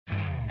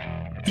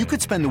You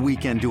could spend the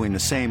weekend doing the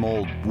same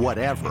old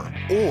whatever,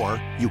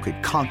 or you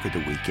could conquer the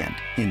weekend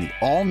in the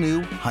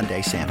all-new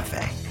Hyundai Santa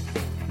Fe.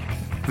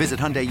 Visit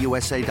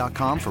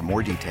HyundaiUSA.com for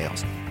more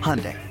details.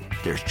 Hyundai,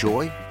 there's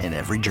joy in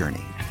every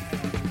journey.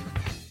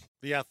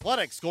 The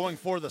Athletics going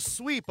for the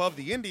sweep of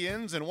the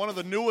Indians, and one of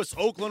the newest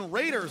Oakland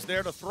Raiders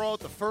there to throw out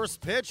the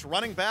first pitch,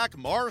 running back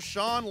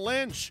Marshawn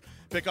Lynch.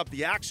 Pick up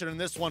the action in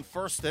this one,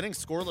 first inning,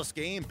 scoreless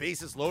game,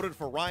 bases loaded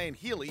for Ryan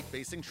Healy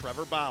facing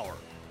Trevor Bauer.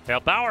 Now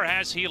Bauer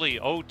has Healy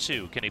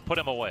 0-2. Can he put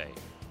him away?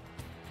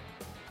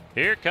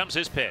 Here comes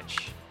his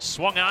pitch.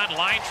 Swung on,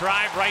 line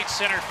drive, right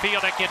center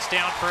field. That gets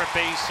down for a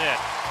base hit.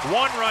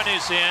 One run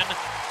is in.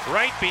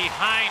 Right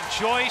behind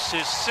Joyce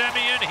is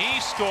Semien. He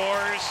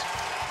scores.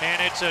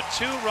 And it's a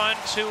 2-run,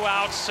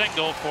 2-out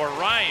single for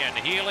Ryan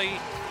Healy.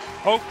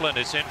 Oakland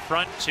is in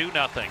front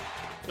 2-0.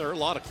 There are a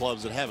lot of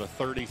clubs that have a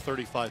 30,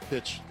 35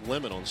 pitch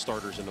limit on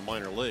starters in the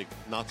minor league.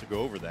 Not to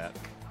go over that.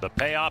 The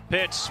payoff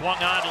pitch, swung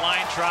on,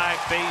 line drive,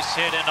 base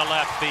hit into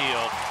left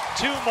field.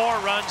 2 more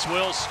runs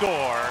will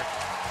score.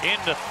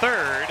 Into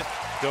third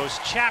goes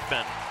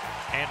Chapman,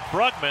 and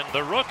Brugman,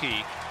 the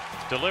rookie,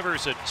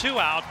 delivers a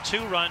 2-out,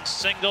 2-run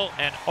single,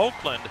 and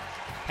Oakland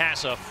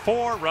has a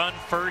 4-run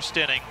first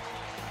inning.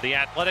 The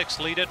Athletics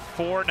lead it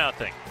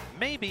 4-0.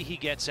 Maybe he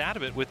gets out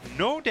of it with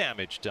no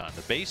damage done.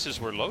 The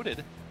bases were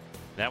loaded.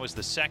 That was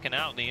the second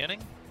out in the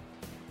inning,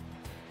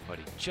 but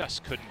he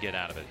just couldn't get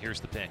out of it. Here's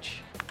the pitch.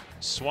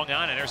 Swung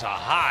on, and there's a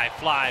high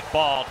fly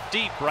ball,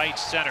 deep right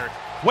center,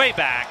 way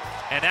back,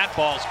 and that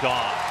ball's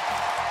gone.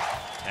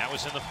 That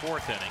was in the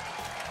 4th inning.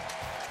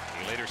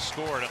 He later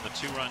scored on the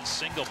 2-run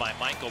single by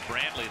Michael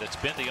Brantley that's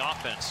been the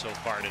offense so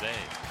far today.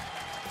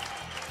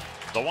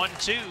 The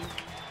 1-2,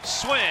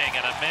 swing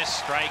and a miss,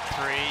 strike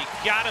 3.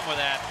 Got him with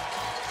that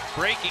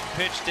breaking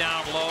pitch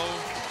down low.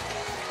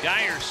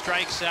 Geyer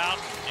strikes out,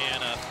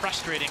 and a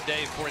frustrating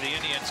day for the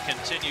Indians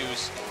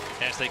continues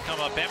as they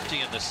come up empty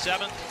in the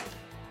 7th.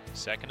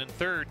 Second and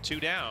third,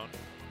 2 down.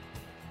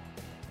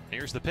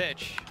 Here's the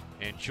pitch,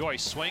 and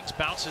Joyce swings,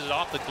 bounces it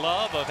off the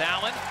glove of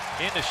Allen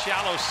into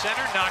shallow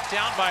center, knocked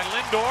down by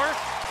Lindor,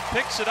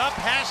 picks it up,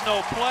 has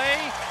no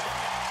play,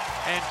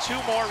 and 2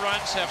 more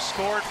runs have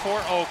scored for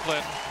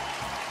Oakland.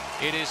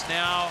 It is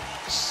now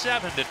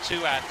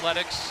 7-2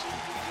 Athletics.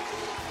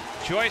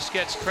 Joyce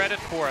gets credit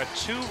for a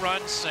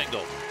 2-run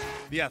single.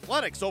 The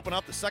Athletics open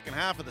up the second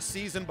half of the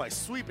season by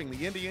sweeping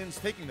the Indians,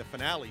 taking the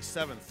finale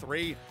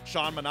 7-3.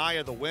 Sean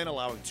Manaea the win,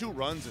 allowing 2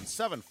 runs in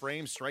 7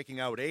 frames, striking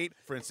out 8.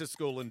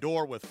 Francisco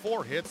Lindor with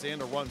 4 hits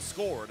and a run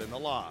scored in the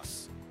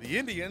loss. The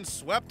Indians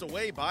swept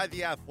away by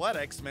the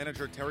Athletics.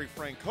 Manager Terry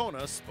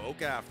Francona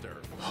spoke after.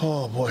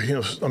 Oh, boy,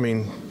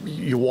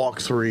 you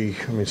walk 3.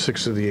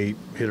 6 of the 8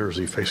 hitters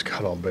he faced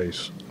got on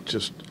base.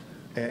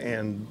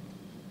 And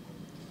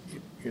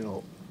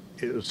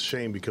it was a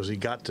shame because he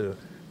got to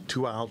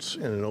 2 outs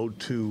in an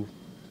 0-2,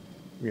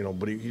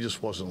 but he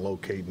just wasn't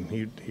locating.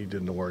 He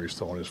didn't know where he was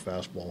throwing his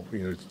fastball.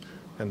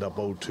 End up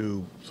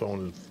 0-2,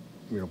 throwing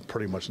it,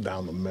 pretty much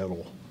down the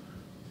middle.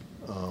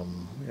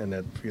 And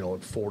at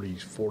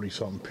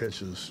 40-something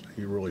pitches,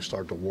 you really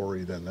start to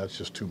worry. Then that's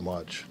just too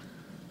much.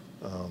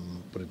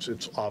 But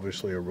it's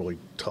obviously a really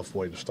tough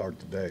way to start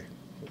the day.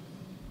 What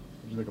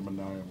do you think of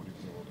Manaea? What do you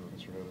think about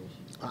Mr.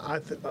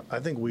 Hedges? I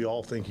think we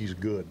all think he's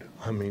good.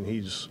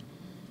 He's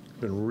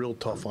been real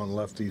tough on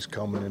lefties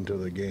coming into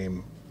the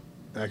game.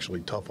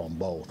 Actually tough on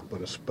both, but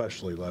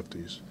especially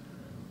lefties.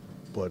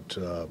 But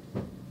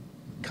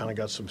kind of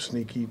got some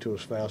sneaky to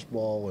his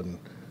fastball and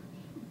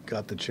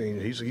got the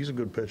change. He's a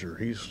good pitcher.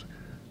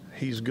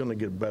 He's going to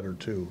get better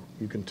too.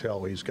 You can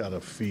tell he's got a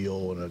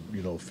feel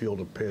and a feel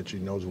to pitch. He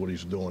knows what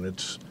he's doing.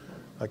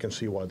 I can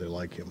see why they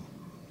like him.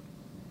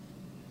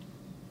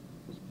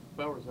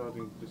 Bauer's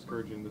having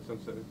discouraging in the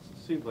sense that it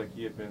seems like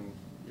he had been,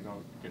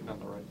 getting on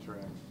the right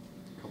track.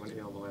 Coming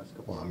ill the last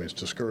couple. Well, it's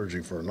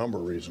discouraging for a number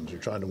of reasons.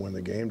 You're trying to win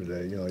the game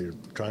today. You're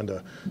trying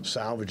to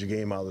salvage a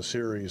game out of the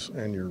series,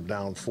 and you're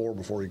down 4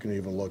 before you can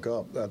even look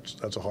up.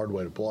 That's a hard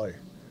way to play.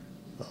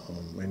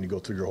 And you go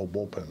through your whole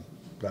bullpen.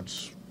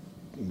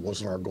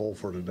 Wasn't our goal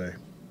for today.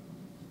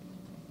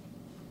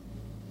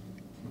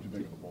 What do you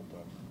think of the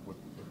bullpen with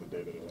the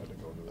data that had to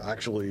go to?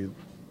 Actually,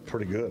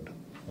 pretty good.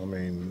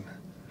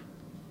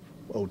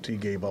 OT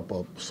gave up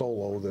a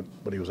solo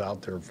but he was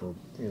out there for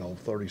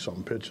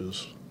 30-something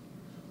pitches.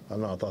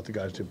 I thought the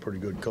guys did pretty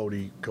good.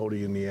 Cody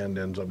in the end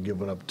ends up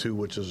giving up 2,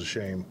 which is a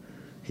shame.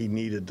 He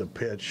needed the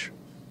pitch.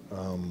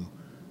 I'm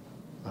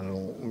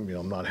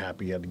not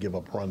happy he had to give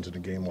up runs in a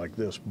game like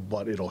this,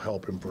 but it'll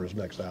help him for his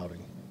next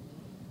outing.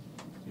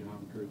 How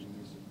encouraging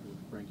is it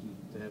for Frankie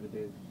to have a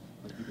day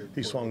like he did?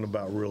 He swung the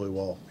bat really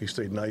well. He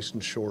stayed nice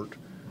and short,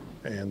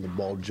 and the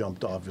ball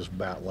jumped off his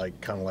bat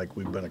kind of like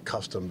we've been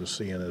accustomed to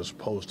seeing, as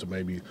opposed to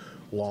maybe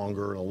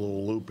longer and a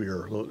little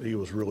loopier. He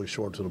was really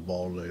short to the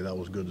ball today. That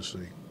was good to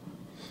see.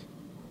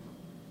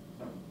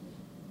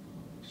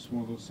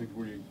 One of those things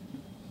where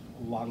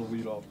a lot of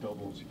leadoff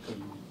doubles, you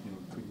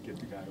couldn't get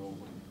the guy over.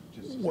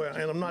 Well,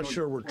 and I'm not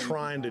sure we're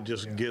trying to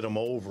just get him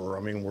over.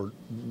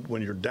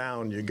 When you're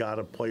down, you got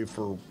to play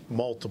for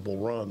multiple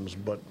runs.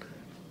 But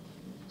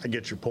I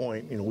get your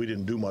point. We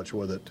didn't do much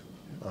with it.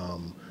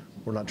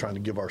 We're not trying to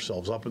give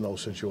ourselves up in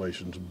those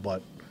situations,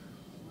 but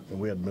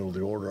we had middle of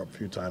the order up a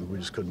few times. We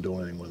just couldn't do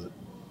anything with it.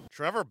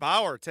 Trevor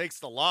Bauer takes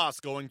the loss,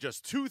 going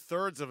just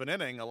 2/3 of an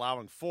inning,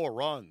 allowing 4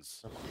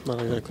 runs.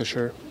 Not exactly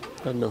sure.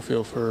 I had no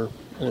feel for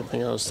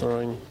anything I was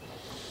throwing.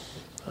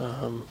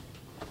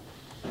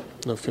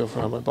 No feel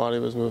for how my body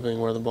was moving,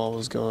 where the ball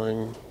was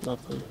going,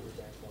 nothing.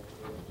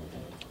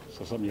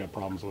 So something you had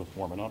problems with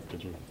warming up?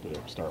 Did it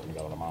start when you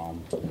got on the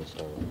mound?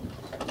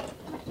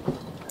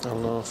 I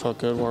don't know. It felt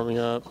good warming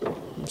up.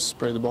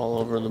 Sprayed the ball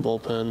over in the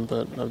bullpen,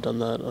 but I've done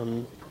that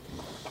on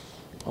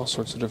all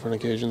sorts of different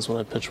occasions when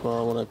I pitch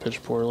well, when I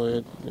pitch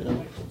poorly.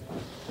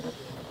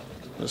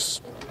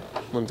 Just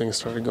when things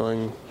started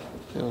going,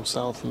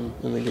 south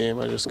in the game,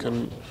 I just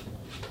couldn't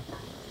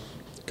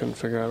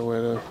figure out a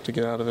way to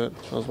get out of it.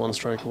 I was one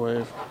strike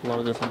away a lot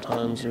of different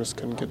times and just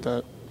couldn't get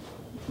that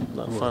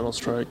final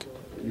strike.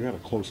 You had a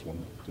close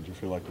one. Did you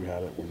feel like you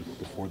had it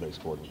before they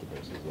scored with the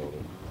bases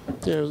loaded?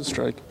 Yeah, it was a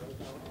strike,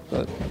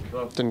 but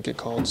didn't get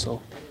called,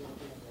 so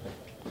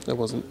it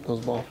was a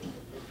ball.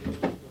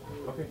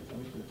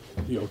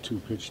 The 0-2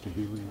 pitch to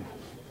Healy,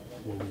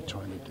 what were you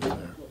trying to do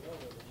there?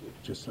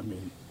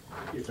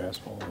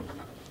 Fastball?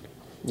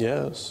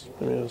 Yeah, I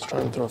was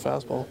trying to throw a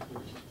fastball.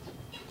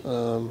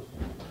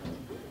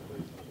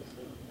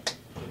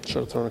 Should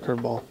have thrown a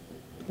curveball.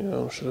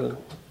 Should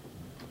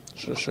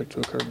have shook to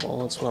a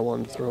curveball. That's what I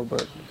wanted to throw,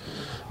 but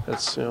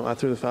it's I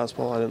threw the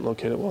fastball. I didn't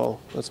locate it well.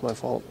 That's my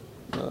fault.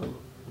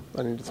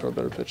 I need to throw a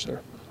better pitch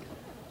there.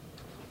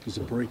 Does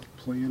the break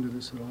play into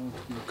this at all?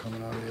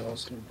 Coming out of the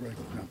All-Star break,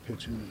 not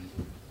pitching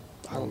and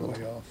I don't know.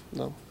 way off?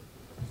 No.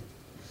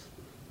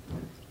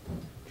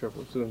 Trevor,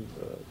 what's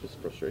just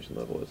frustration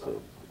level as the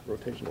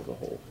rotation as a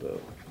whole?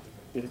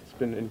 It's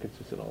been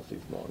inconsistent all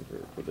season long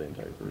for the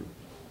entire group.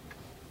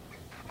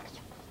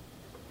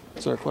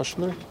 Is there a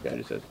question there? Yeah, I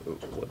just asked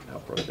how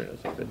frustrating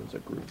has it been as a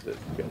group that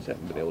you guys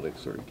haven't been able to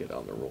sort of get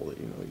on the roll that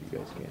you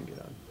guys can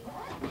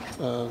get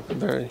on?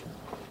 Very.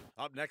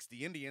 Up next,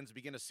 the Indians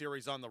begin a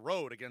series on the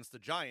road against the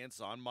Giants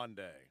on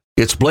Monday.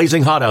 It's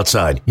blazing hot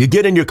outside. You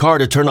get in your car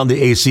to turn on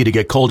the AC to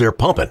get cold air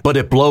pumping, but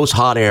it blows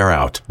hot air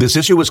out. This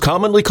issue is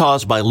commonly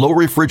caused by low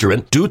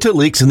refrigerant due to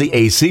leaks in the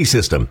AC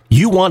system.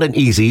 You want an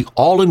easy,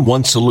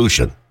 all-in-one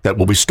solution that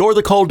will restore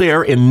the cold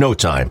air in no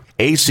time.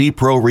 AC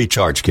Pro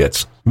Recharge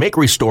Kits make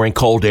restoring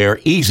cold air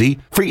easy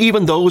for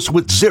even those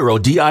with zero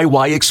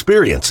DIY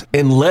experience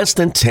in less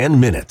than 10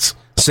 minutes.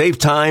 Save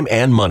time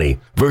and money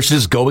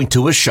versus going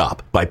to a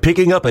shop by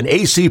picking up an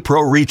AC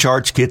Pro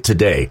Recharge Kit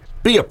today.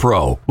 Be a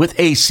pro with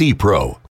AC Pro.